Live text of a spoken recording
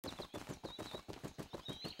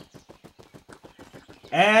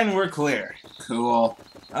And we're clear. Cool.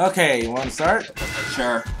 Okay, you want to start?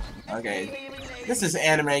 Sure. Okay. This is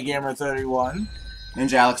AnimeGamer 31.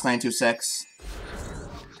 Ninja Alex 926.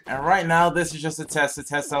 And right now, this is just a test to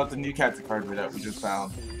test out the new capture card that we just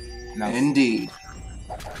found. Now, Indeed.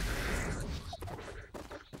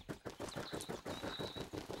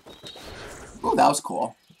 Oh, that was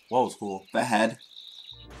cool. What was cool? The head.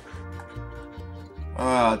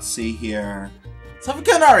 Oh, let's see here. So we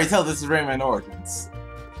can already tell this is Rayman Origins.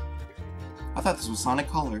 I thought this was Sonic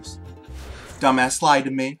Colors. Dumbass lied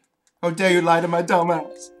to me. How dare you lie to my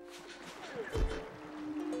dumbass?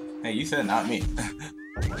 Hey, you said not me.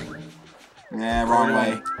 Yeah, wrong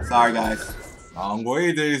way. Sorry, guys. Wrong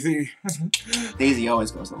way, Daisy. Daisy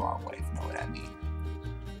always goes the wrong way, if you know what I mean.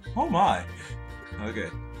 Oh my. Okay.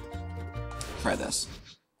 Try this.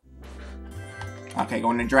 Okay,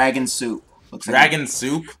 going to dragon soup. Looks Dragon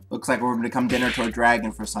soup? Looks like we're gonna become dinner to a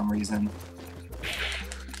dragon for some reason.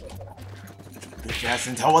 Bitch ass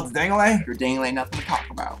and tell what's dangling? Your dangling ain't nothing to talk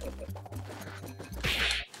about.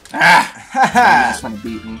 Ah! That's trying to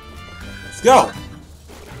beat me. Let's go!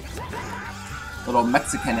 A little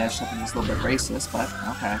Mexican-ish, I think it's a little bit racist, but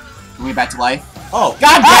okay. Bring me back to life. Oh!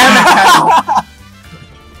 God damn it!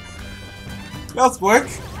 That was quick!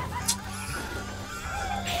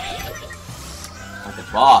 Like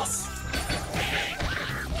a boss.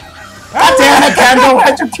 God damn it, Kendall!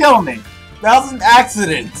 Why'd you kill me? That was an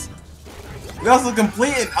accident! That was a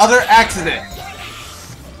complete and utter accident!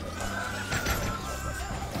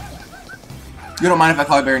 You don't mind if I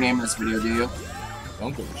call you by your name in this video, do you?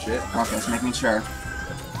 Don't give a shit. Okay, just making sure.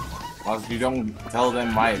 As long as you don't tell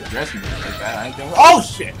them my address and shit like that, I ain't doing. Oh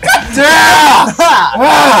shit! Damn!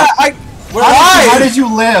 We're alive! How did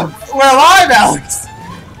you live? We're alive, Alex!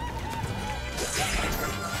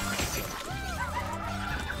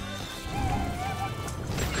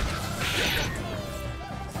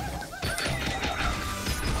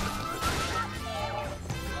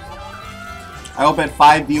 I hope at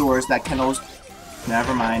 5 viewers that Kendall's...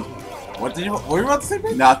 Never mind. What did you? What were you about to say,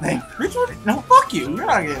 babe? Nothing. Which one? No, fuck you. You're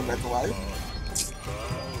not getting back to life.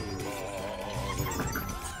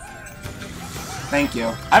 Thank you.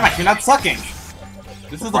 I'm actually not sucking.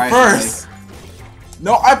 This is the Surprisingly. first.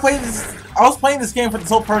 No, I played this. I was playing this game for the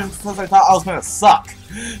sole purpose because I thought I was gonna suck.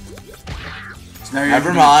 So now you're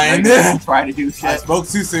Never mind. Try to do I shit. spoke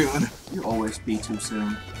too soon. You always speak too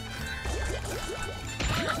soon.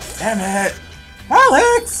 Damn it,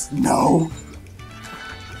 Alex! No.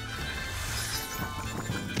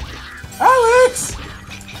 Alex!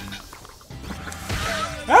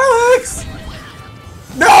 Alex!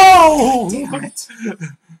 No! Damn it.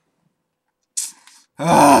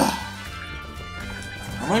 Ugh.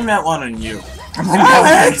 I only meant one on you.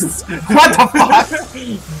 Alex! What the fuck?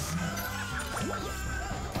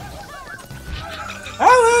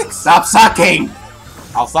 Alex! Stop sucking!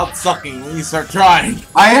 I'll stop sucking when you start trying.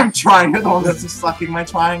 I am trying. You're the one that's sucking my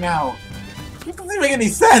trying out. It doesn't make any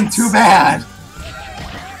sense. Too bad.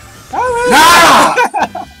 Alex! Ah!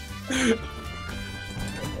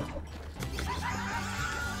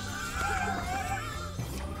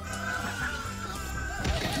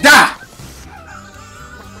 Da!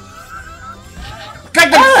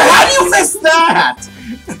 How do you miss that?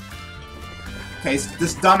 Okay, so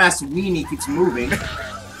this dumbass weenie keeps moving.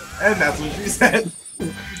 And that's what she said.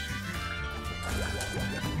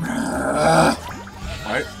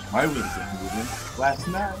 My wings are moving. Last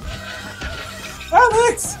night.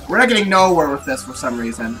 Alex! We're not getting nowhere with this for some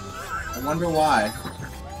reason. I wonder why.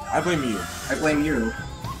 I blame you. I blame you.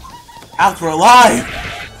 Alex, we're alive!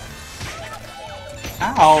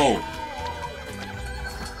 Ow!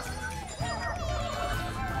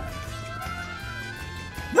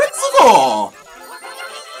 Let's go!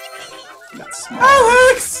 That's smart.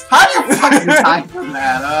 Alex! How do you fucking time from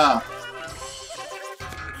that up?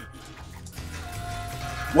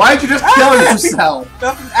 Why'd you just kill Alex! yourself?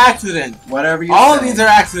 That's an accident. Whatever you All say. of these are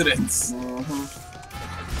accidents.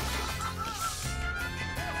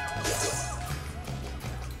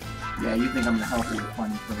 Yeah, you think I'm the healthy,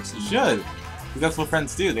 funny person. You should. Because that's what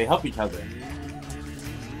friends do. They help each other.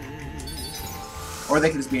 Or they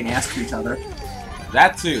can just be an ass to each other.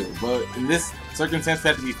 That too. But in this circumstance, we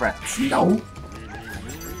have to be friends. No.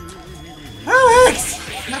 Alex!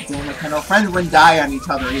 God damn it, Kendall. Friends wouldn't die on each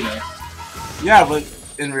other either. Yeah, but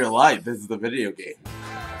in real life, this is the video game.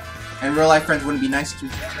 And real life friends wouldn't be nice to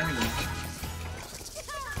each other anyway.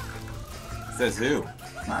 Says who?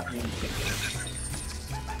 Not me.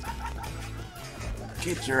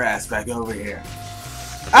 Get your ass back over here.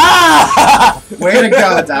 Ah! Way to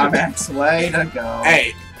go, dumbass. Way to go.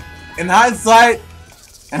 Hey, in hindsight,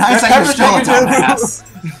 In hindsight, you're still a dumbass.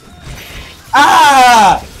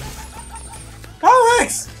 Ah!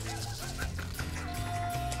 Alex!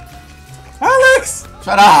 Alex!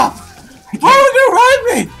 Shut up! Why would you ride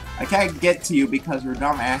me? I can't get to you because your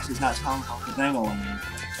dumb ass is not telling about the dangle.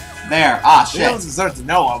 There. Ah, You don't shit. deserve to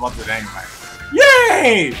know about the dang man.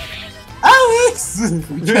 Yay! Alex!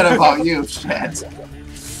 Forget about you, shit.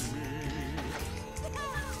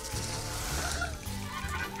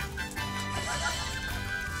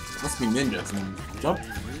 Must be ninjas and jump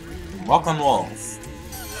and walk on walls.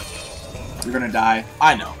 You're gonna die.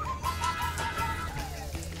 I know.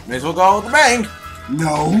 May as well go with the bang!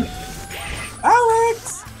 No.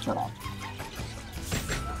 Alex! Shut up.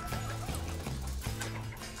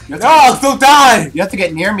 No, don't die! You have to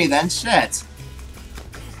get near me then, shit.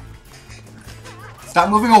 Stop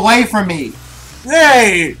moving away from me.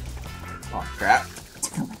 Yay! Oh crap.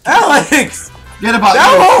 Alex! Forget about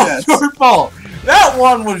That you, one was shit. your fault! That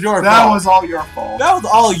one was your That fault! was all your fault. That was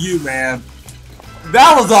all you, man.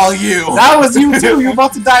 That was all you! That was you too. You're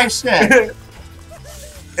about to die, shit.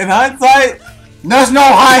 In hindsight, There's no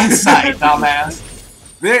hindsight, dumbass.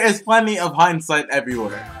 there is plenty of hindsight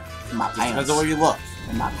everywhere. In my Depends pants. on where you look.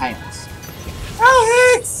 In my pants.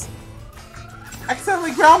 Alex!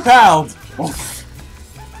 Accidentally ground pound!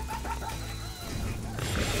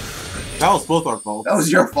 That was both our fault. That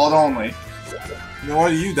was your fault only. Then why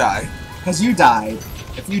do you die? Because you died.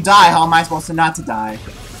 If you die, how am I supposed to not to die?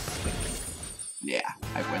 Yeah,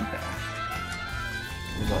 I went there.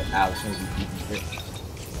 Alex,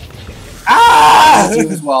 ah! You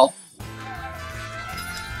as well.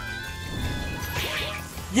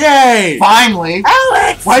 Yay! Finally!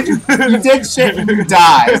 Alex! Why'd you did shit and you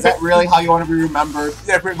die? Is that really how you want to be remembered?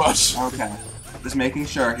 Yeah, pretty much. Okay. Just making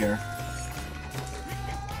sure here.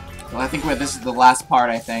 Well, I think this is the last part,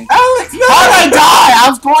 I think. Alex, no! How did I die? I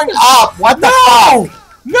was going up! What the fuck?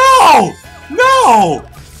 No! No!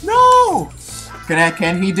 No!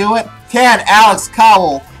 Can he do it? Can Alex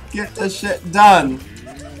Cowell get this shit done?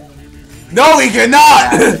 No, he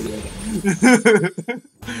cannot!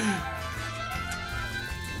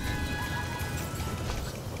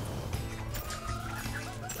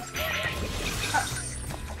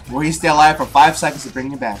 Will he stay alive for 5 seconds to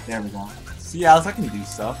bring you back? There we go. See, Alex, I can do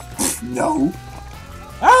stuff. No.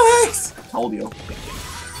 Alex! Told you.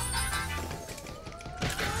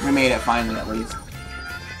 We made it finally, at least.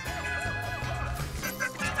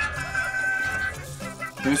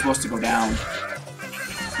 You're supposed to go down.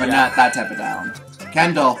 But not that type of down.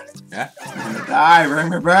 Kendall! Yeah? I'm gonna die, bring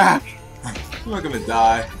me back! I'm not gonna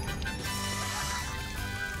die.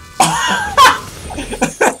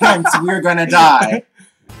 Hence, we're gonna die.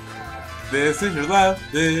 This is your left,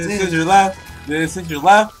 this is your left, this is your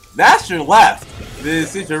left, that's your left.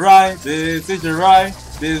 This is your right, this is your right,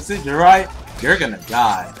 this is your right. You're gonna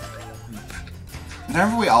die.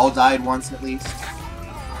 Remember we all died once at least?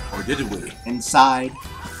 Or did we? Inside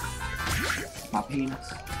my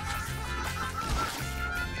penis.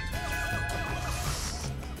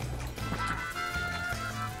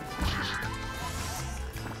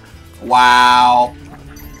 Wow.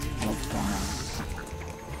 What's going on?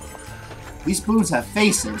 These spoons have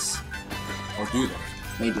faces. Or do they?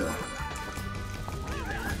 They do.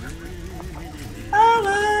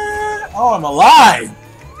 Alex! Oh, I'm alive!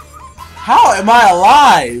 How am I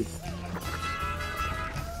alive?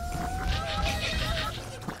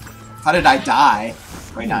 How did I die?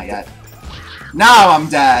 Wait, not yet. Now I'm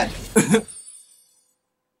dead! I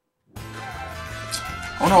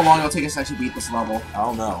wonder how long it'll take us to actually beat this level. I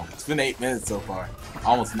don't know. It's been 8 minutes so far.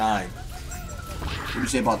 Almost 9.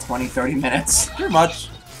 Usually about 20-30 minutes. Pretty much.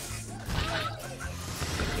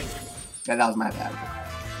 Yeah, that was my bad.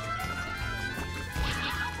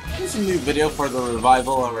 Here's a new video for the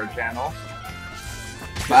revival of our channel.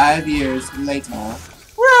 5 years later.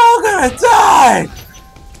 We're all gonna die!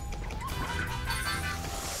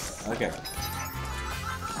 Okay.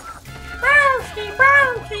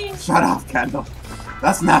 Shut up, Kendall.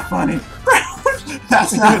 That's not funny.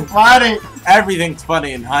 That's not funny. Everything's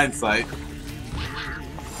funny in hindsight.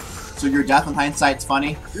 So your death in hindsight's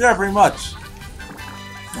funny? Yeah, pretty much.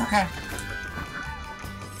 Okay.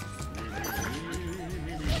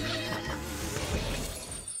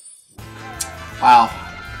 Wow.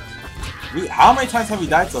 How many times have we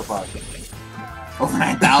died so far? Over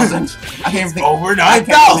 9,000. I can't even think. Over I can't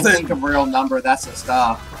even 9,000! think of a real number. That's the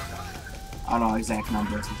stuff. I don't know exact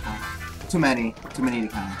numbers. Too many. Too many to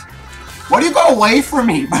count. Why do you go away from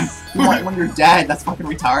me when you're dead? That's fucking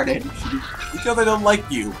retarded. Because I don't like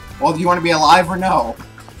you. Well, do you want to be alive or no?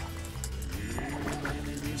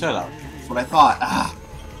 Shut up. That's what I thought. Ah.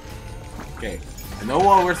 Okay. I know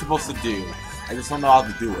what we're supposed to do. I just don't know how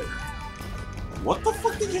to do it. What the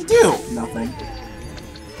fuck did you do? Nothing.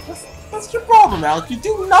 That's your problem, Alex. You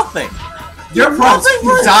do nothing. Your problem is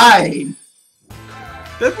you died.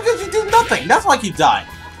 That's because you do nothing. That's why I keep dying.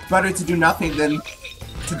 Better to do nothing than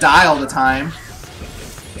to die all the time.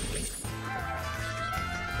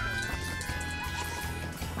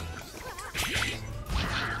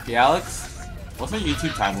 Hey, Alex, what's our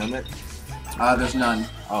YouTube time limit? There's none.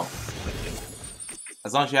 Oh.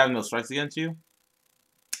 As long as you have no strikes against you?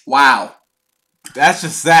 Wow. That's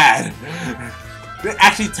just sad. They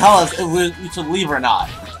actually tell us if we should leave or not.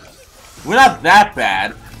 We're not that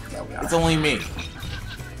bad. Yeah, we are. It's only me.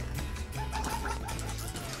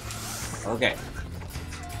 Okay.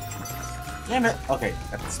 Damn it. Okay,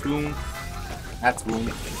 that's a spoon. That's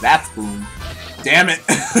spoon. That's spoon. Damn it.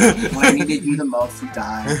 When I needed you the most, you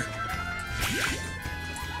died.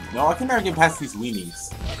 No, I can never get past these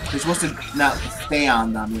weenies. You're supposed to not stay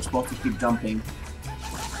on them. You're supposed to keep jumping.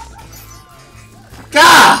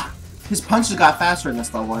 Gah! His punches got faster in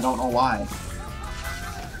this level. I don't know why.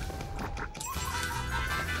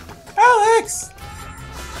 Alex!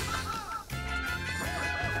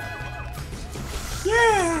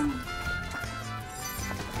 Yeah!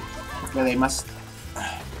 Yeah, they must...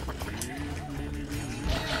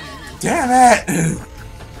 Damn it!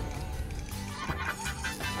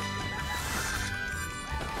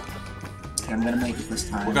 Okay, I'm gonna make it this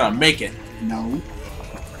time. We're gonna make it. No.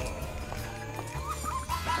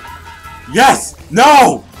 Yes!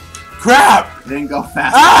 No! Crap! It didn't go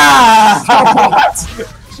fast. Ah! What?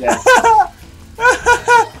 Shit.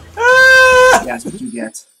 Yeah, that's what you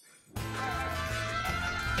get.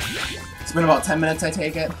 It's been about 10 minutes, I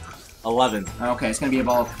take it? 11. Okay, it's gonna be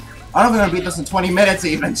about... I don't know if we're gonna beat this in 20 minutes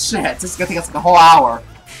even. Shit, this is gonna take us like a whole hour.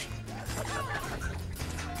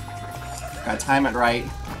 Gotta time it right.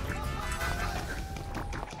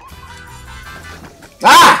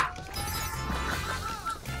 Ah!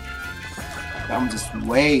 That one's just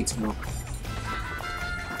way too...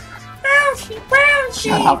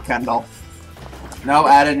 Shut up, Kendall. No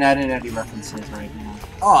Eddie references right now.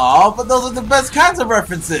 Aw, but those are the best kinds of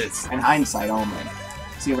references! In hindsight only.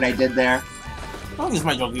 See what I did there? Don't use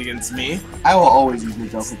my joke against me. I will always use your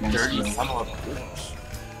joke against Dirty you. son of a bitch.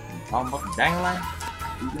 Talking about the dangling?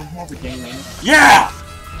 You don't have a dangling. Yeah!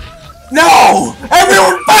 No!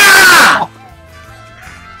 Everyone, ah!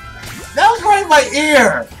 That was right in my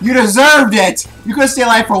ear! You deserved it! You could stay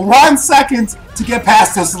alive for 1 second to get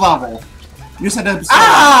past this level. You just had to stay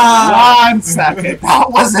alive 1 second.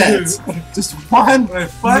 That was it! Just one.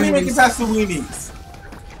 Finally make it past the weenies.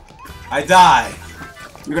 I die.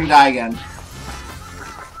 You're gonna die again.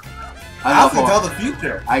 I can tell the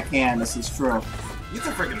future. I can, this is true. You're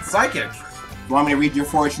a freaking psychic. You want me to read your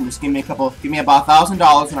fortune? Just give me about $1,000 and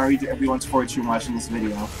I'll read everyone's fortune watching this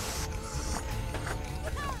video.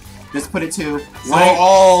 Just put it to... So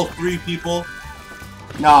all 3 people?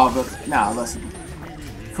 No, but... No, listen.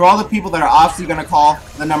 For all the people that are obviously going to call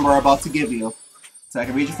the number I'm about to give you, so I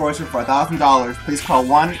can read your fortune for $1,000, please call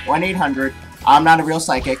 1-800 I'm not a real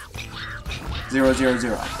psychic 000.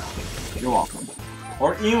 You're welcome.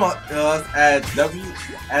 Or email us at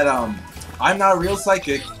I'm not a real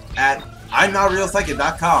psychic at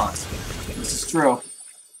imnotrealpsychic.com. This is true.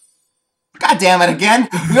 God damn it again!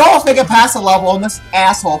 We almost make it past the level and this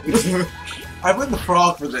asshole. I put the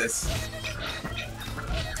frog for this.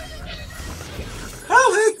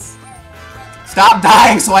 Alex! Stop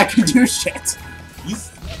dying so I can do shit. You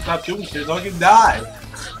stop doing shit so I can die.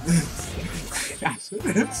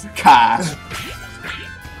 Gosh.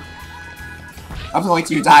 I'm gonna wait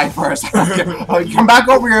till you die first. Come back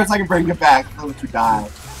over here so I can bring you back. I'll let you die.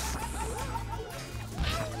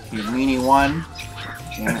 Okay, weenie 1.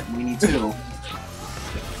 Damn it, weenie 2.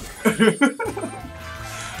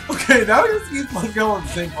 Okay, now we just keep on going on the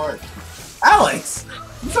same part. Alex!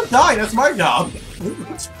 You stop dying, that's my job!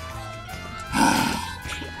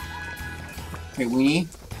 Okay, weenie.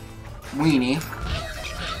 Weenie.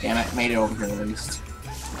 Damn it, made it over here at least.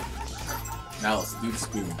 Now let's do the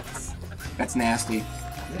spoons. That's nasty.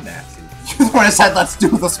 You're nasty. You're the one that said let's do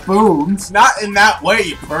the spoons! Not in that way,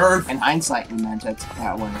 you perv! In hindsight, you meant it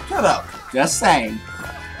that way. Shut up! Just saying.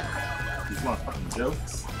 These want fucking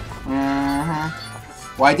jokes? Mm-hmm.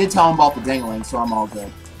 Well, I did tell him about the dingling, so I'm all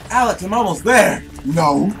good. Alex, I'm almost there!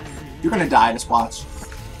 No! You're gonna die, just watch.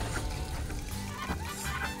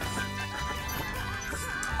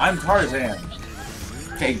 I'm Tarzan.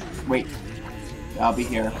 Okay, wait. I'll be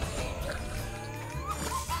here.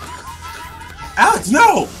 Alex,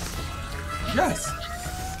 no! Yes.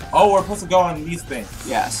 Oh, we're supposed to go on these things.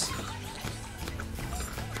 Yes.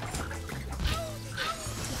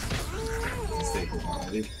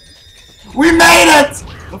 We made it!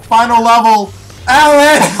 The final level!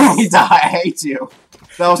 Alex! You died. I hate you.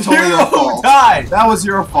 That was totally your fault. Died. That was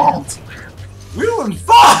your fault. We were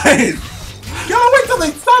fine! Gotta wait till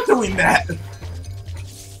they stop doing that!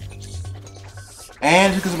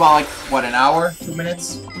 And it took us about, like, what, an hour? 2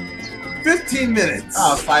 minutes? 15 minutes!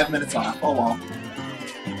 Oh, it's 5 minutes off. Oh, well.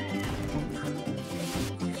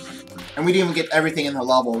 And we didn't even get everything in the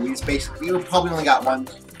level. We just basically, we probably only got one.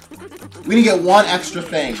 We didn't get one extra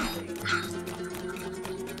thing.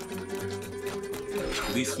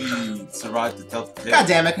 At least we survived to tell the tale. God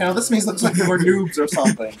damn it, Kendall. This makes it look like we're noobs or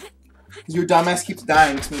something. Because your dumbass keeps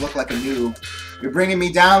dying, makes me look like a noob. You're bringing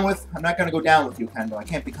me down with... I'm not gonna go down with you, Kendall. I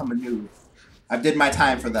can't become a noob. I've did my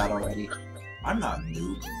time for that already. I'm not a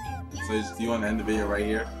noob. So do you want to end the video right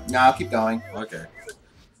here? No, I'll keep going. Okay.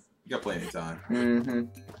 You got plenty of time. Mm-hmm.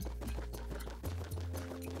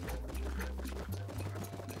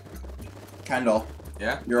 Kendall.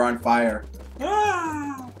 Yeah? You're on fire.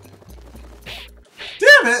 Ah!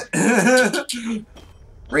 Damn it!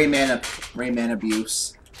 Rayman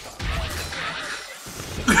abuse.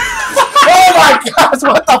 Oh my gosh,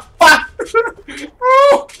 what the fuck?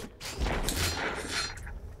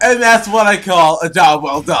 And that's what I call a job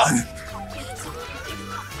well done.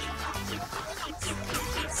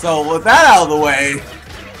 So with that out of the way,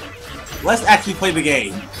 let's actually play the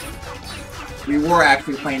game. We were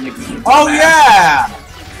actually playing the game. Oh yeah!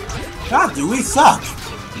 God, do we suck?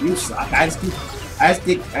 You suck. I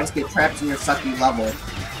just get trapped in your sucky level.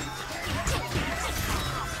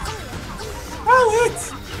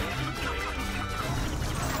 Alex!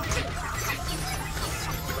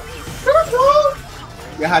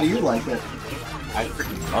 Yeah, how do you like it? I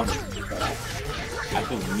freaking love it. I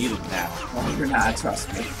feel needed now. Well, you're not,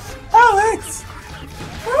 trust me. Alex!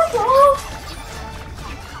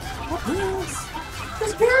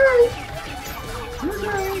 It's Gary! You're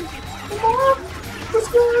Gary! Come on! It's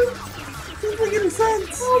Gary! Doesn't make any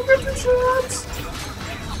sense! Oh, get your shots!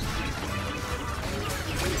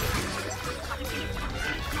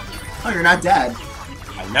 Oh, you're not dead.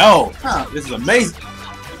 I know! Huh. This is amazing!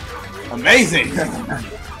 Amazing!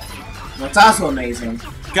 What's also amazing,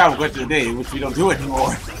 Comic question of the day, which we don't do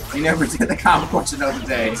anymore. you never did the comic question of the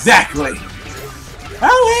day. Exactly!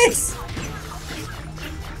 Alex!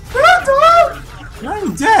 You're not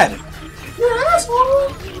even dead! You're an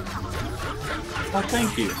asshole! Oh,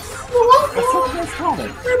 thank you. You're welcome! That's such a nice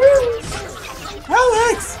comment.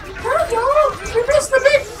 Alex! You missed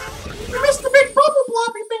the big bubble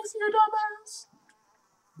bloppy things in your dumbass!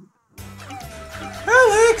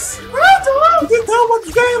 Alex! You didn't tell what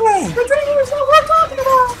the game was! The thing is what we're talking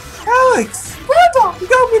about! Alex! You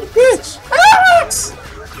gotta be the bitch! Alex!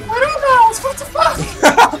 I don't know, what the fuck?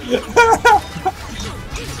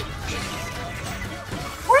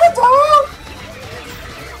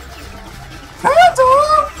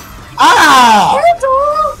 Ah!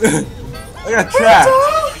 I got trapped!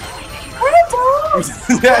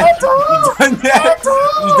 You done yet?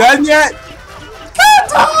 You done yet?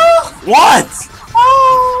 What?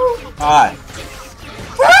 Hi.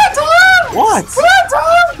 What?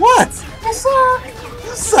 What?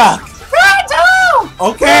 You suck!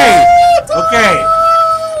 Okay! Okay!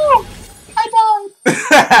 I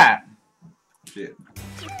died! Shit.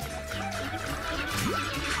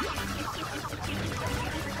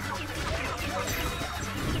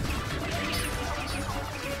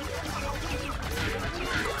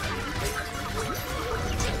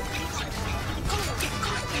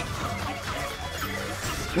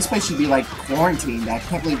 This place should be like quarantined. I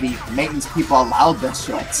can't believe the maintenance people allowed this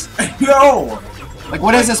shit. No! Like,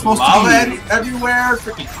 what is this supposed to Lava be? everywhere,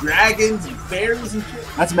 freaking dragons and bears and shit.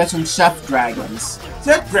 Not to mention chef dragons.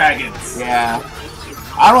 Jet dragons! Yeah.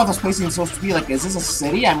 I don't know what this place is supposed to be. Like, is this a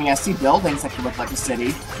city? I mean, I see buildings that could look like a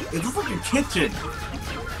city. It looks like a kitchen.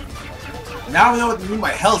 Now I know what you mean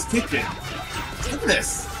by Hell's Kitchen. Look at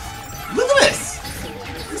this. Look at this.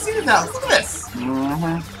 You see it now. Look at this.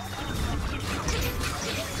 Mm-hmm.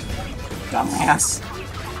 Dumbass.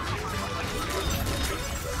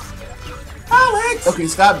 Alex! Okay,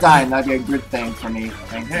 stop dying. That'd be a good thing for me.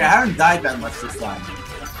 Thank you. Hey, I haven't died that much this time.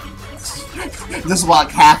 This is what,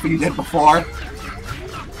 like, half you did before?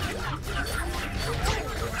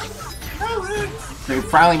 Alex! So you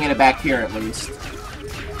finally made it back here, at least.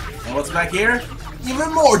 And what's back here?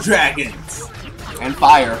 Even more dragons! And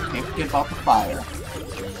fire. Can't forget about the fire.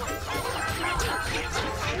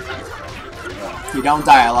 If you don't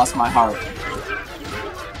die, I lost my heart.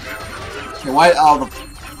 Okay, what? Oh, the...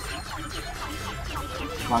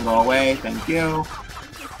 Come on, go away. Thank you.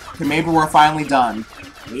 Okay, maybe we're finally done.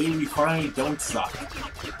 Maybe we finally don't suck.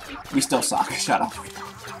 We still suck. Shut up.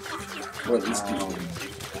 Or at least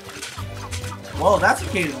Well, that's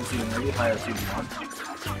occasionally seen. Maybe I have seen one.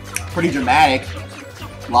 Pretty dramatic.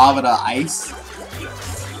 Lava to ice.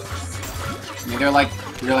 I mean, they're like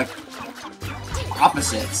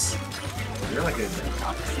opposites. You're like a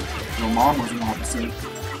opposite. Your mom was an opposite.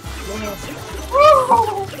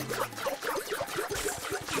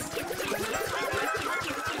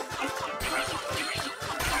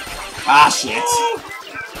 Ah, shit.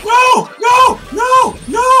 No! No! No!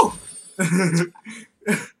 No!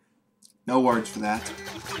 No words for that.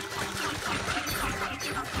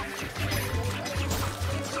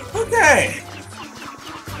 Okay.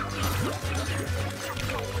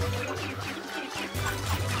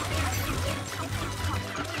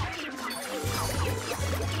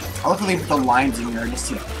 I look at the lines in here just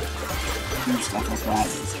to do stuff like that.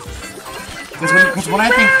 Because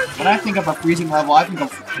when I think of a freezing level, I think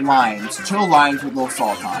of lines, chill lines with a little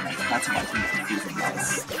salt on it. That's what I think of freezing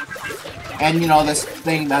levels. And you know this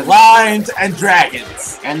thing that lines and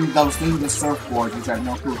dragons. And those things with surfboards, which I have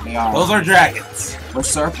no clue what they are. Those are dragons. With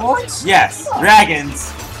surfboards? Yes, oh.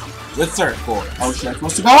 Dragons with surfboards. Oh shit! I'm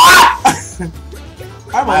supposed to go. Ah!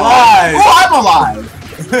 I'm alive. Oh, I'm alive.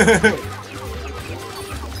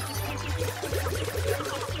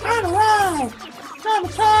 I'm alive! I'm a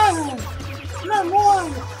child! I'm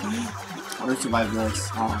one! How do I survive this?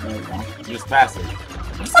 Oh, there we go. Just pass it.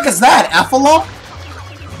 What the fuck is that? Effalo?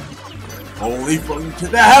 Holy fucking shit,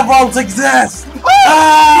 the Heffalumps exist!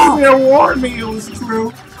 Ah! You warned me it was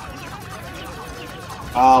true.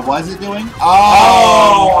 What is it doing?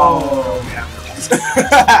 Oh! Yeah.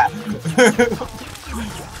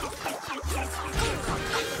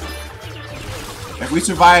 If we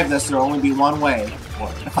survive this, there'll only be one way.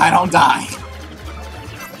 What? If I don't die.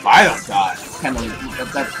 If I don't die. Kendall,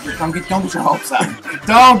 don't get your hopes up.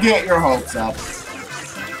 Don't get your hopes up.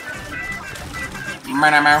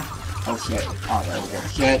 Oh shit. Oh, there we go.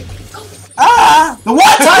 Shit. Ah! The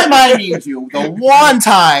one time I need you! The one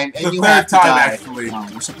time! And you have to die. Actually. Oh,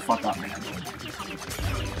 we'll shut the fuck up, man.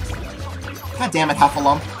 God damn it,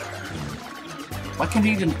 Heffalump.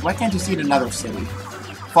 Why can't you see another city?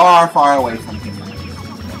 Far, far away from here.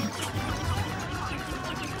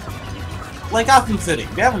 Like Gotham City,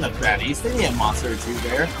 they have enough baddies. They need a monster or two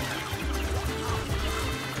there.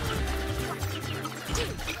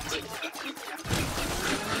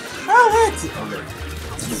 Oh, hits! Okay.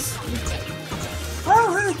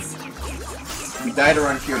 Oh, hits! We died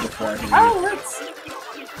around here before. Oh, hits!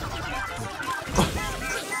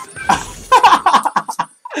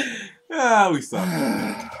 Ah, we suck.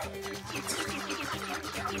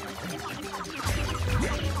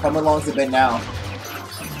 How long has it been now?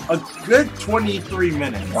 A good 23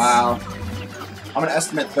 minutes. Wow. I'm gonna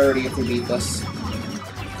estimate 30 if we beat this.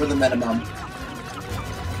 For the minimum.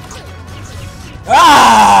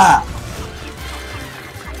 Ah!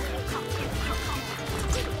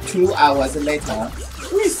 2 hours later.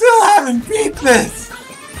 We still haven't beat this!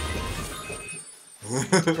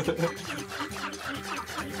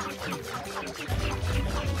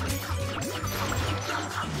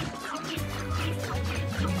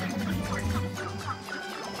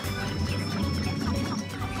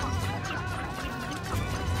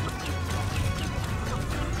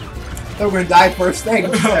 We're gonna die first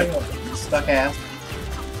thing. Stuck ass.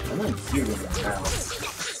 I'm gonna do this now.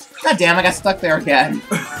 God damn, I got stuck there again.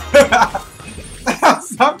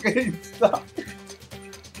 Stop getting stuck.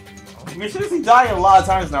 You're seriously dying a lot of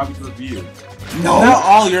times now because of you. No. It's not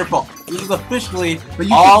all your fault. This is officially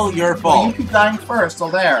all your fault. But you keep dying first, so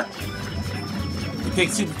there. It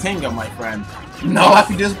takes two to tango, my friend. No, I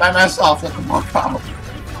can do this by myself. That's the more problem.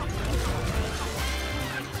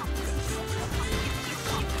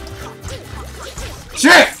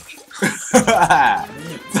 Shit!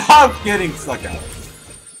 Stop getting stuck out.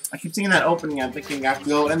 I keep seeing that opening. I'm thinking I have to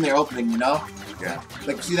go in the opening, you know? Yeah.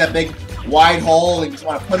 Like, see that big, wide hole, and you just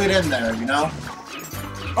want to put it in there, you know?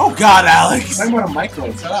 Oh god, Alex! I'm going to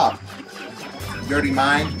microwave. Shut up. Dirty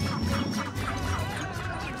mind.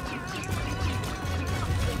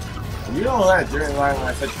 You know that during the line when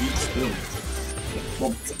I said beat spoon.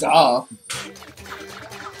 Well, duh.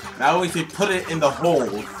 Now we say put it in the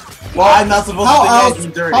hole. Well, I'm not supposed to think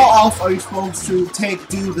it's dirty. How else are you supposed to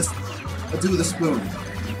do the spoon?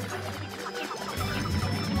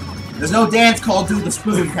 There's no dance called do the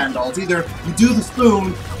spoon, Kendall. It's either you do the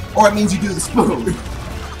spoon, or it means you do the spoon.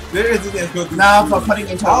 There is a dance called now, for putting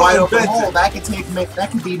it into a wide open hole, that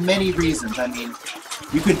could be many reasons. I mean,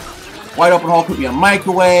 you could wide open hole could be a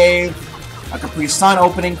microwave, a Capri Sun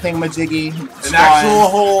opening thingamajiggy, an actual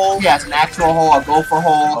hole. Yeah, it's an actual hole, a gopher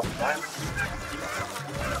hole.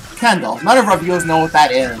 Kendall, none of our viewers know what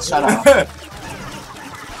that is. Shut up.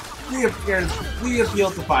 We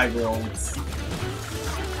appeal to 5-year-olds.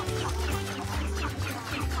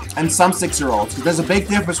 and some 6-year-olds. There's a big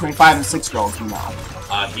difference between 5 and 6-year-olds in that.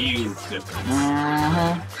 A huge difference.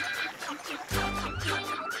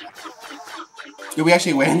 Did we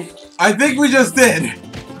actually win? I think we just did.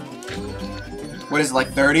 What is it,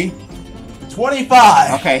 like 30?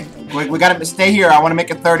 25. Okay, we gotta stay here. I want to make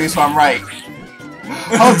it 30 so I'm right.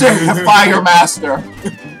 How dare you defy your master!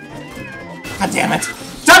 God damn it!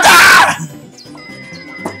 Ta-da!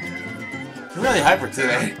 You're really hyper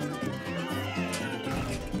today.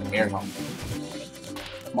 Air home.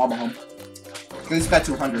 Mama home. He's got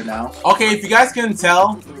 200 now. Okay, if you guys can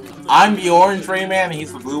tell, I'm the orange Rayman and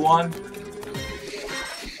he's the blue one.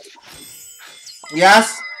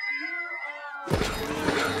 Yes?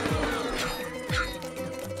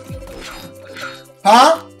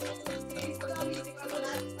 Huh?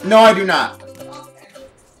 No, I do not.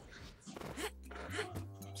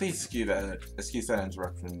 Please excuse that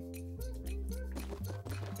interruption.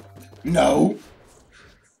 No.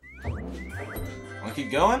 Wanna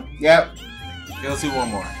keep going? Yep. Okay, let's do one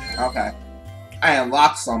more. Okay. I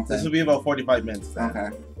unlocked something. This will be about 45 minutes then. Okay.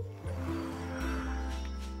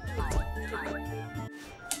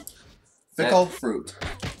 Fickle fruit.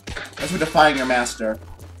 That's what defying your master.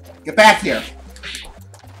 Get back here!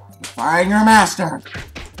 Defying your master!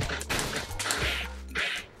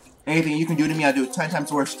 Anything you can do to me, I'll do it 10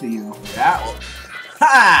 times worse to you. Yeah, well...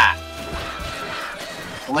 Ha!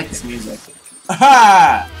 I like this music.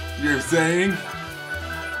 Ha! You're saying?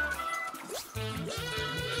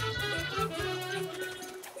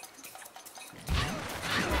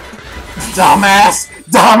 Dumbass!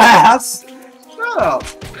 Dumbass! Shut up!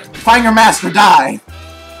 Find your master, die!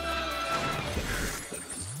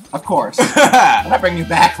 Of course. When I bring you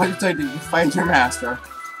back, let me tell you to find your master.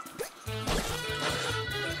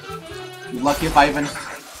 You're lucky if I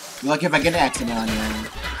get an accident on you.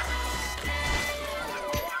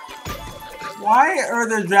 Why are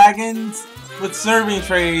there dragons with serving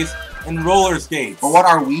trays and roller skates? But what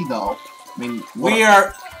are we, though? I mean, we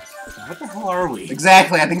are... What the hell are we?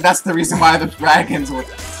 Exactly, I think that's the reason why the dragons were...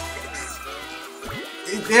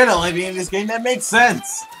 They're the only thing in this game that makes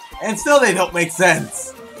sense. And still they don't make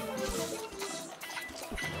sense.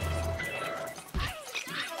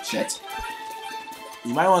 Shit.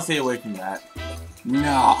 You might want to stay away from that.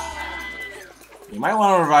 No. You might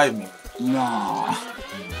want to revive me. No.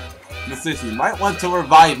 Sis, you might want to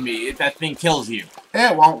revive me if that thing kills you.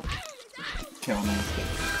 It won't kill me.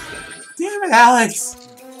 Damn it, Alex!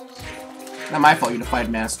 Not my fault you defied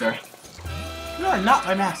master. You are not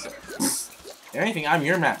my master. If anything, I'm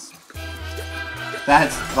your master.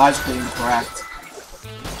 That's logically incorrect.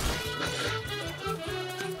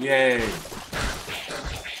 Yay.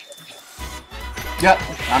 Yep,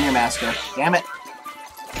 I'm your master. Damn it.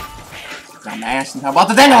 Dumbass, and how about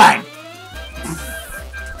the dandelion?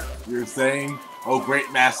 You're saying, oh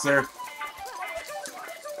great master.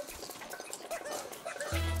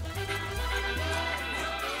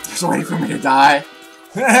 There's a way for me to die.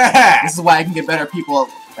 This is why I can get better people.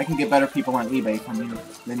 I can get better people on eBay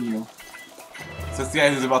than you. So it's the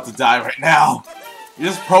guy who's about to die right now. You're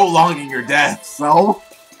just prolonging your death. So?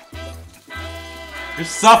 You're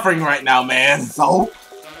suffering right now, man. So?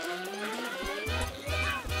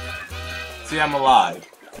 See, I'm alive.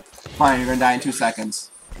 Fine, you're gonna die in 2 seconds.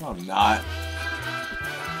 No, I'm not.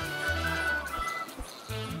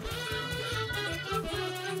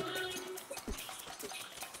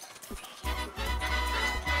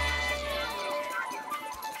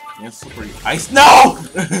 Yeah, slippery ice. No!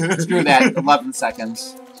 Screw that. 11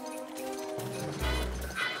 seconds.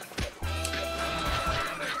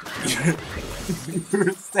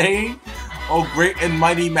 You're saying, oh great and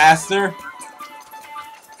mighty master?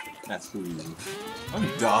 That's who you. I'm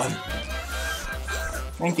done.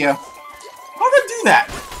 Thank you. How'd I do that?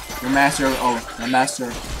 Your master,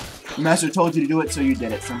 your master told you to do it, so you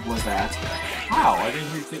did it. Simple as that. How? I didn't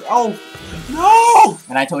hear you say, oh, no!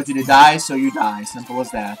 And I told you to die, so you die. Simple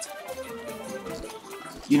as that.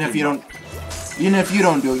 Even if you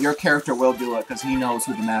don't do it, your character will do it, because he knows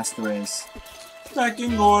who the master is.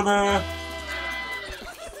 Pecking order.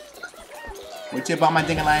 What you about my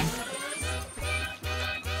ding-a-lang?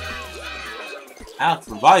 Alex,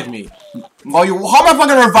 revive me. Well, how am I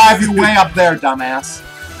gonna revive you way up there, dumbass?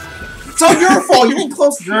 It's all your fault. You ain't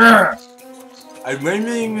close there. I'm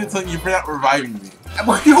blaming you until you're not reviving me.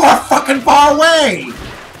 Well, you are fucking far away.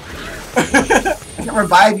 I can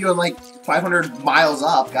revive you in like 500 miles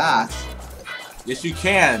up. Gosh. Yes, you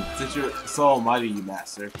can, since you're so almighty, you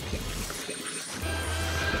master.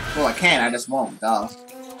 Well, I can. I just won't. Duh.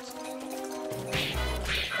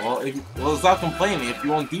 Well, stop complaining if you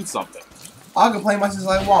won't do something. I'll complain much as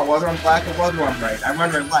I want, whether I'm black or whether I'm right. I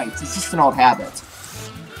run red lights. It's just an old habit.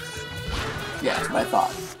 Yeah, that's what I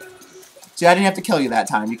thought. See, I didn't have to kill you that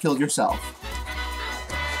time. You killed yourself.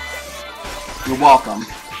 You're welcome.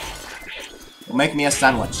 You'll make me a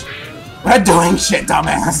sandwich. We're doing shit,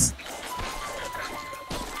 dumbass!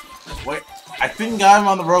 Wait, I think I'm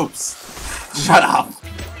on the ropes. Shut up.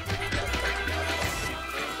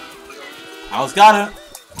 I almost got it.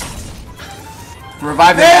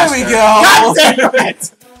 Revive the There master. we go! God damn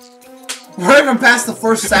it! We're not even past the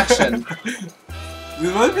first section.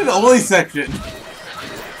 This might be the only section.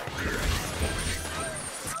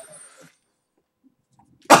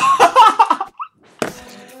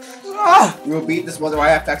 We will beat this whether I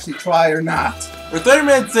have to actually try or not. We're 30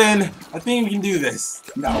 minutes in. I think we can do this.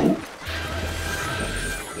 No.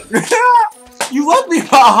 You left me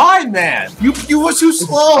behind, man. You were too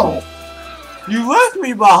slow. You left me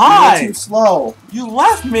You behind. were too slow. You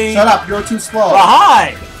left me. Shut up. You're too slow.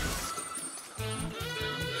 Behind.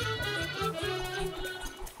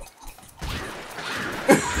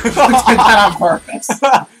 You did that on purpose.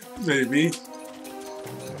 Maybe.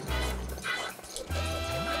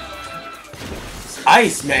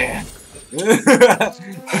 Ice man.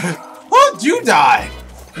 How'd you die?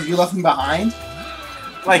 Because you left me behind?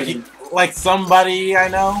 Like somebody I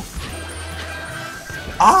know?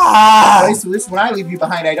 Ah! At least when I leave you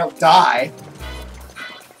behind, I don't die.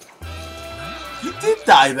 You did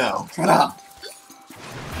die though. Shut up.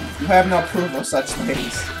 You have no proof of such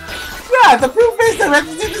things. Yeah, the proof is that I've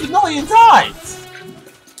did this a million times.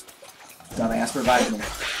 Dumbass, revive me.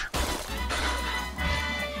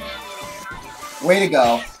 Way to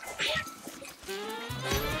go.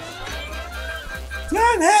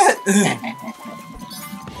 Damn it!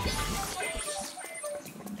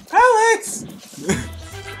 Alex!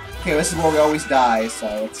 Okay, this is where we always die, so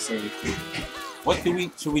let's see. What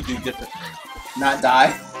should we do differently? Not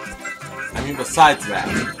die? I mean, besides that.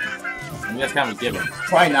 I mean, that's kind of a given.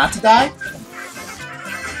 Try not to die?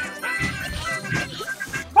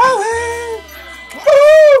 Alex!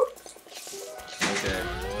 Woo! Okay.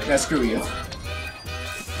 Yeah, screw you.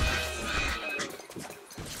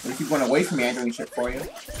 If you run away from me, I'm doing shit for you.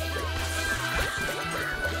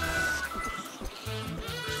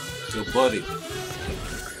 Your buddy.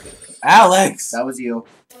 Alex! That was you.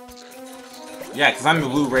 Yeah, because I'm the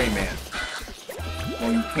blue Rayman.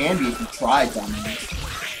 Well, you can be if you try, dumbass.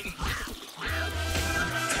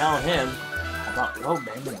 Tell him about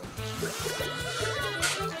Rayman.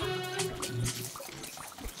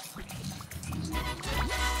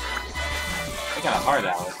 I got a heart,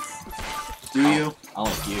 Alex. Do you? I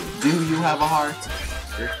like you. Do you have a heart?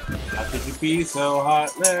 How could you be so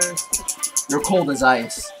heartless? You're cold as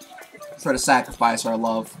ice. Try to sacrifice our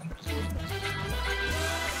love.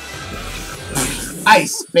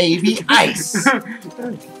 Ice, baby, ice!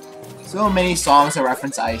 So many songs that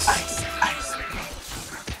reference ice. Ice, ice.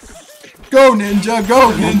 Go ninja,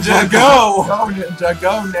 go ninja, go! Go ninja,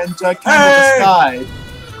 go ninja, king Hey! of the sky!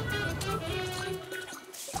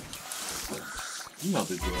 You know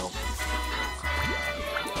the deal.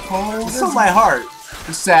 Cold It's on as my heart.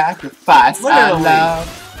 the sacrifice I Literally. love.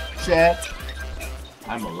 Shit.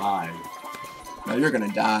 I'm alive. No, you're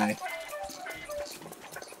gonna die.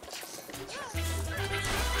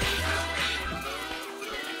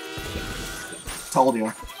 Told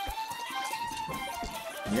you.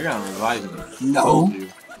 You're gonna revive me. No. Told you.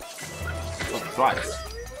 Look, twice.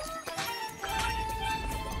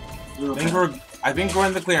 I think we're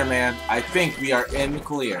in the clear, man. I think we are in the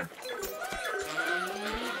clear.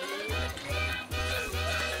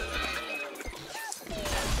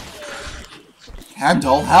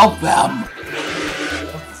 Handle, help them!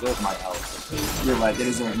 Deserve my help. You're right, they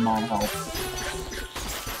deserve my help.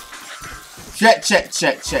 Shit, shit,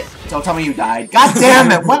 shit, shit. Don't tell me you died. God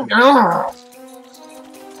damn it! What? Ugh.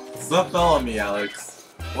 Stuff fell on me,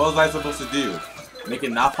 Alex. What was I supposed to do? Make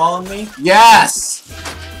it not fall on me? Yes!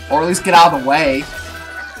 Or at least get out of the way.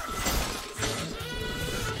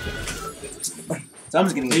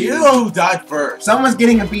 Someone's getting a You beating. know who died first. Someone's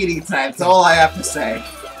getting a beating tonight. That's all I have to say.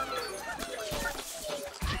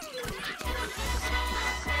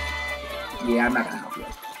 Yeah, I'm not gonna help you.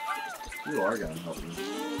 You are gonna help me.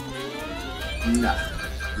 No.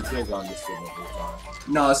 You still gone this game every time.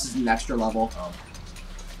 No, this is an extra level.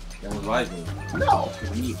 Then revive me. No.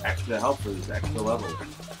 We need extra help for this extra level.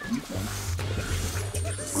 You think?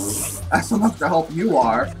 That's how much help you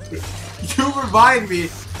are. You revived me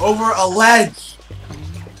over a ledge!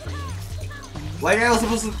 Like I was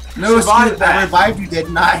supposed to No survive excuse. I that. revived you,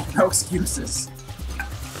 didn't I? No excuses.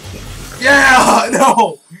 Yeah!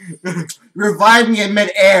 No! Revive me in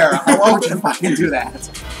mid-air. Why would you fucking do that?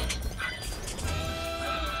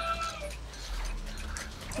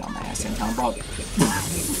 Dumbass and bug.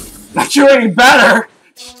 Not you any better!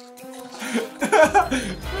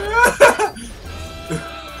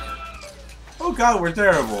 Oh god, we're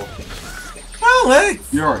terrible.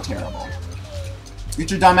 Alex! You're terrible.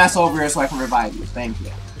 Get your dumbass over here so I can revive you. Thank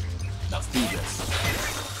you. Let's do this.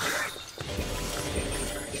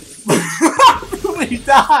 He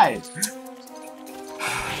died!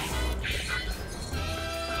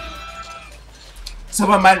 So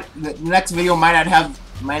the next video might have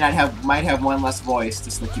one less voice,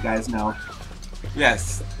 just to let you guys know.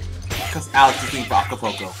 Yes. Because Alex is thinking for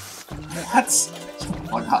Acapulco. What?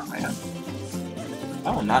 What up, man?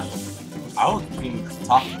 I will not. I was being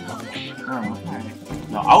talking. Oh, okay.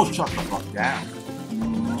 No, I was shut the fuck down.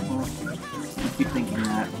 You keep thinking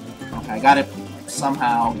that. Okay, I gotta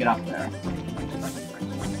somehow get up there.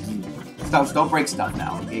 Don't break stuff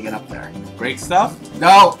now. Okay, get up there. Break stuff?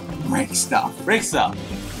 No! Break stuff. Break stuff.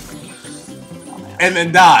 Oh, and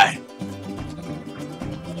then die.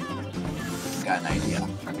 Got an idea.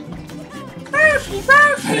 Mercy!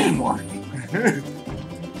 That didn't work.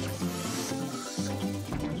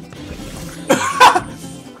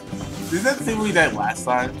 Did that thing we did last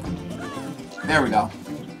time? There we go.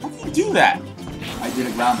 How did you do that? I did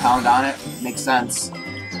a ground pound on it. Makes sense.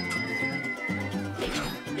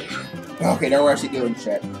 Okay, now we're actually doing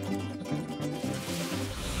shit.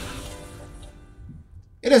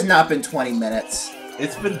 It has not been 20 minutes.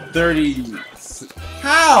 It's been 30...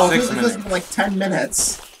 How? 6 This minutes. has been like 10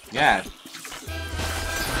 minutes. Yeah.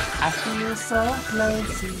 I feel so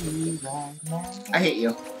close to you right now. I hate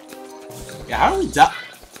you. Yeah, how do we die?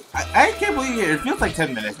 I can't believe it. It feels like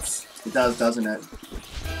 10 minutes. It does, doesn't it?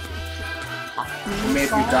 Maybe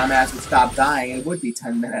if your dumbass would stop dying, it would be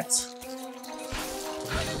 10 minutes.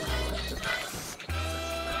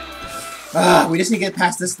 We just need to get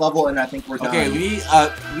past this level, and I think we're done. Okay, we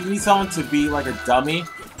need someone to be like a dummy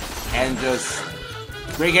and just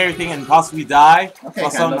break everything and possibly die. Okay,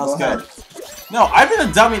 while someone Kendall, else go ahead. goes. No, I've been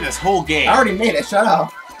a dummy this whole game. I already made it. Shut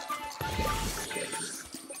up.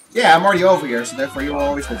 Yeah, I'm already over here, so therefore you're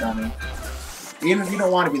always the dummy. Even if you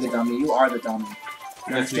don't want to be the dummy, you are the dummy.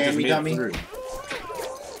 You Yes, we understand just me, made it dummy? through.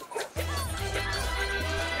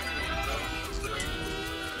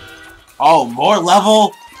 Oh, more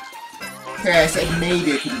level? Okay, I said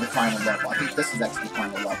maybe it could be the final level. I think this is actually the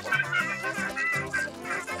final level.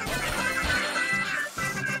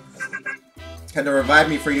 Can to revive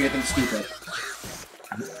me for anything stupid.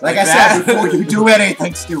 Like I said before, you do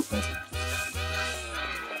anything stupid.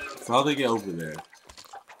 So how do they get over there?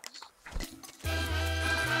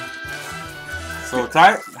 So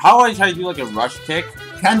how do I try to do like a rush kick?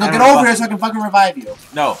 Kendall, get over here so I can fucking revive you.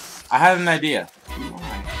 No, I had an idea.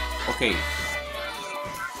 Okay.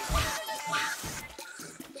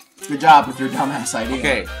 Good job with your dumbass idea.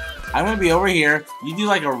 Okay, I'm gonna be over here. You do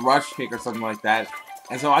like a rush kick or something like that,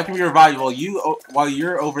 and so I can be revived while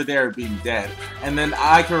you're over there being dead, and then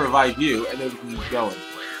I can revive you, and then we can keep going.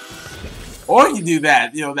 Or you do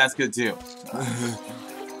that, you know, that's good too.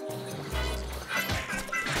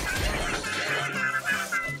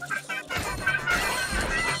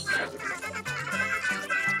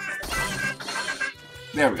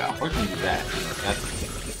 There we go. Or you can do that.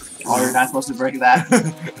 That's... Oh, you're not supposed to break that?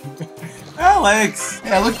 Alex!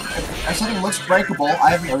 Yeah, look, if something looks breakable,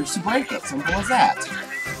 I have the urge to break it. Simple as that.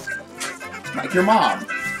 Like your mom.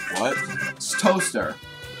 What? It's toaster.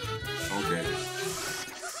 Okay.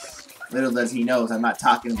 Little does he knows I'm not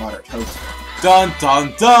talking about her toaster. Dun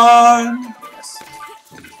dun dun! Yes.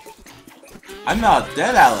 I'm not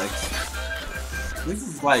dead, Alex. This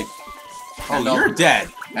is like... Oh, Kendall. you're dead.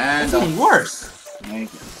 And It's even worse.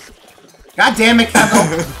 thank you. God damn it,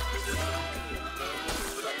 Kendall!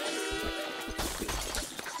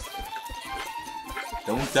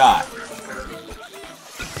 Don't die.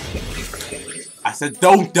 I said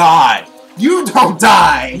don't die! You don't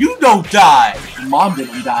die! You don't die! Your mom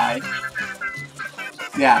didn't die.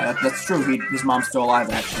 Yeah, that's true. His mom's still alive,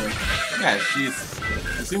 actually. Yeah, she's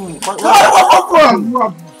doing quite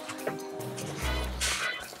well.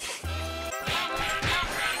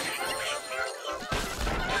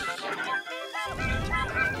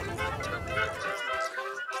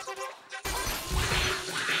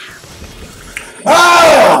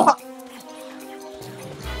 Oh!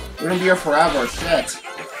 We're gonna be here forever, shit.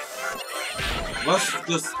 Let's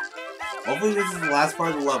just... Hopefully this is the last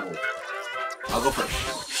part of the level. I'll go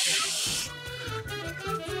first.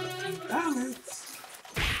 Alex!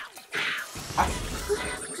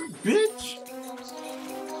 Bitch!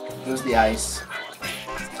 Here's the ice.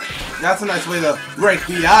 That's a nice way to break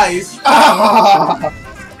the ice! Ah!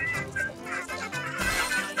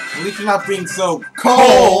 At least you're not being so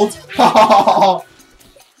Cold!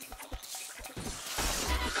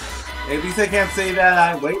 At least I can't say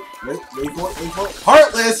that. Wait for it.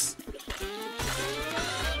 Heartless!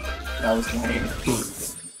 That was lame.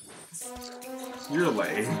 You're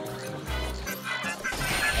lame.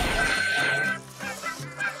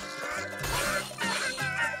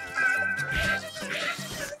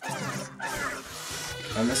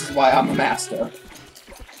 And this is why I'm a master.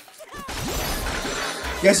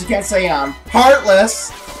 Guess you can't say I'm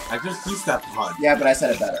heartless! I just used that pun. Yeah, but I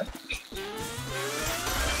said it better.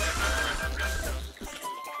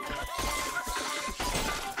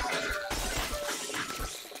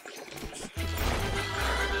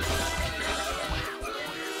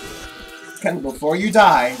 Kendall, before you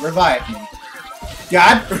die, revive me.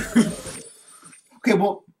 God! Okay,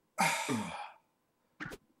 well...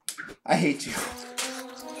 I hate you.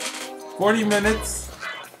 40 minutes.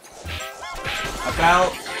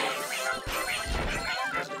 About...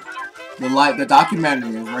 The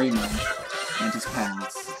documentary of Rayman and his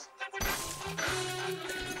pals.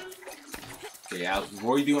 Okay, Alex,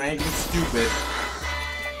 before you do anything stupid,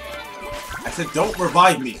 I said don't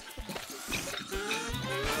revive me.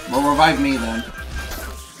 Well, revive me then.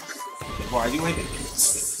 Before I do anything.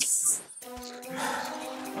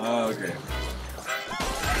 Okay.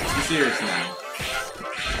 Be serious now.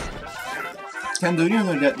 Ken, do you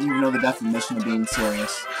even know the definition of being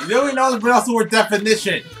serious? You don't even know how to pronounce the word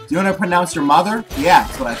definition! Do you want to pronounce your mother? Yeah,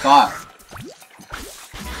 that's what I thought.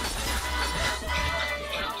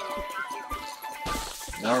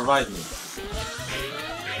 Now revive me.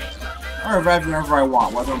 I'll revive whenever I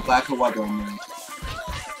want, whether I'm black or whether I'm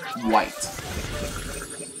white.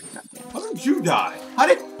 How did you die? How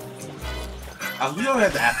did... We don't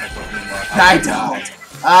have to ask that question anymore.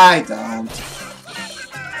 I don't.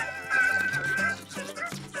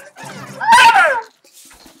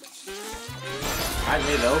 I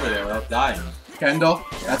made it over there without dying. Kendall,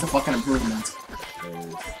 that's a fucking improvement.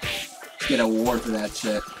 Get an award for that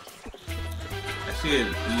shit. I should get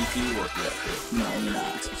an easy work for that shit. No, you're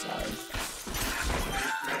not. I'm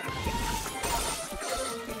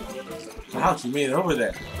sorry. Ouch, you made it over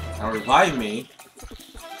there. Now revive me.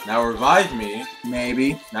 Now revive me.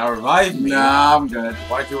 Maybe. Now revive me. No, I'm good.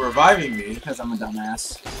 Why are you reviving me? Because I'm a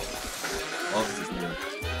dumbass. Well, this is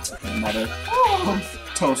new. Mother.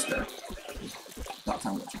 Toaster. Not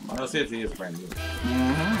time to I'll see if it is brand new.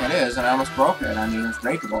 It is, and I almost broke it. I mean, it's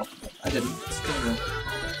breakable. I didn't.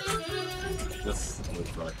 This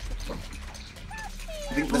looks right.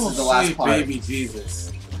 I think this is the last part. Baby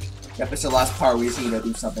Jesus. Yep, it's the last part. We just need to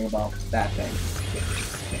do something about that thing.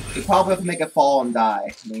 We probably have to make it fall and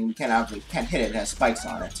die. I mean, we can't hit it. It has spikes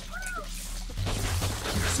on it.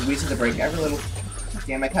 So we just have to break every little...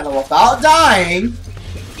 Damn it, kind of without dying!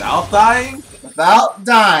 Without dying? Without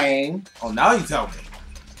dying! Oh, now you tell me.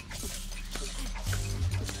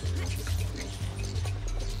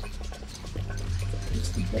 It's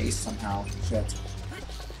the base somehow. Shit.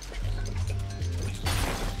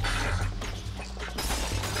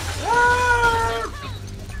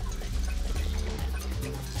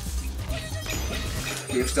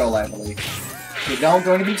 You're still alive, Ali. So don't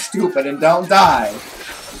go to be stupid and don't die.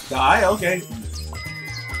 Die? Okay.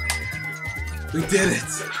 We did it.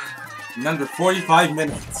 In under 45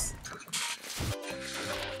 minutes.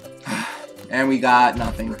 And we got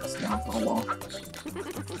nothing. Oh well.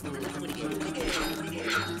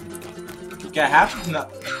 We got half of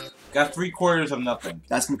nothing. Got 3/4 of nothing.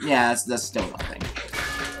 That's still nothing.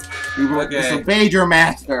 We Okay. disobeyed your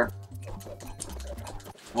master.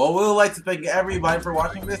 Well, we would like to thank everybody for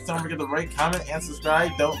watching this. Don't forget to rate, comment, and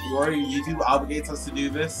subscribe. Don't worry, YouTube obligates us to do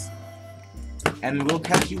this. And we'll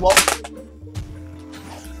catch you all.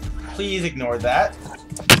 Please ignore that.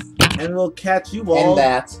 And we'll catch you all And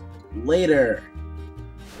that. later.